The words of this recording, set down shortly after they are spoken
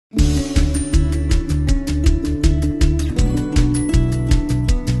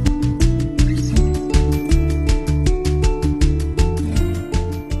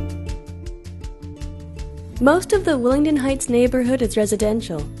Most of the Willingdon Heights neighborhood is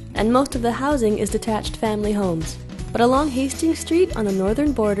residential, and most of the housing is detached family homes. But along Hastings Street on the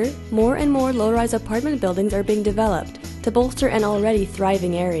northern border, more and more low-rise apartment buildings are being developed to bolster an already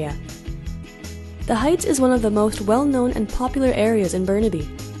thriving area. The Heights is one of the most well-known and popular areas in Burnaby,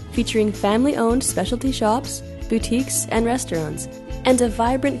 featuring family-owned specialty shops, boutiques, and restaurants, and a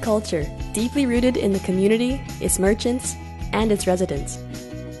vibrant culture deeply rooted in the community, its merchants, and its residents.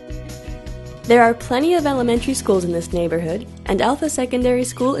 There are plenty of elementary schools in this neighborhood, and Alpha Secondary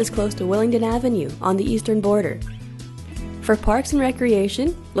School is close to Willingdon Avenue on the eastern border. For parks and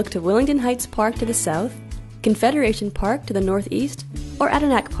recreation, look to Willingdon Heights Park to the south, Confederation Park to the northeast, or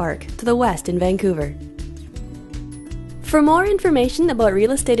Adirondack Park to the west in Vancouver. For more information about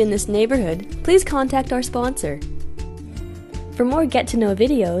real estate in this neighborhood, please contact our sponsor. For more get-to-know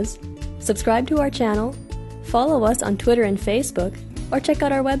videos, subscribe to our channel, follow us on Twitter and Facebook, or check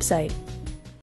out our website.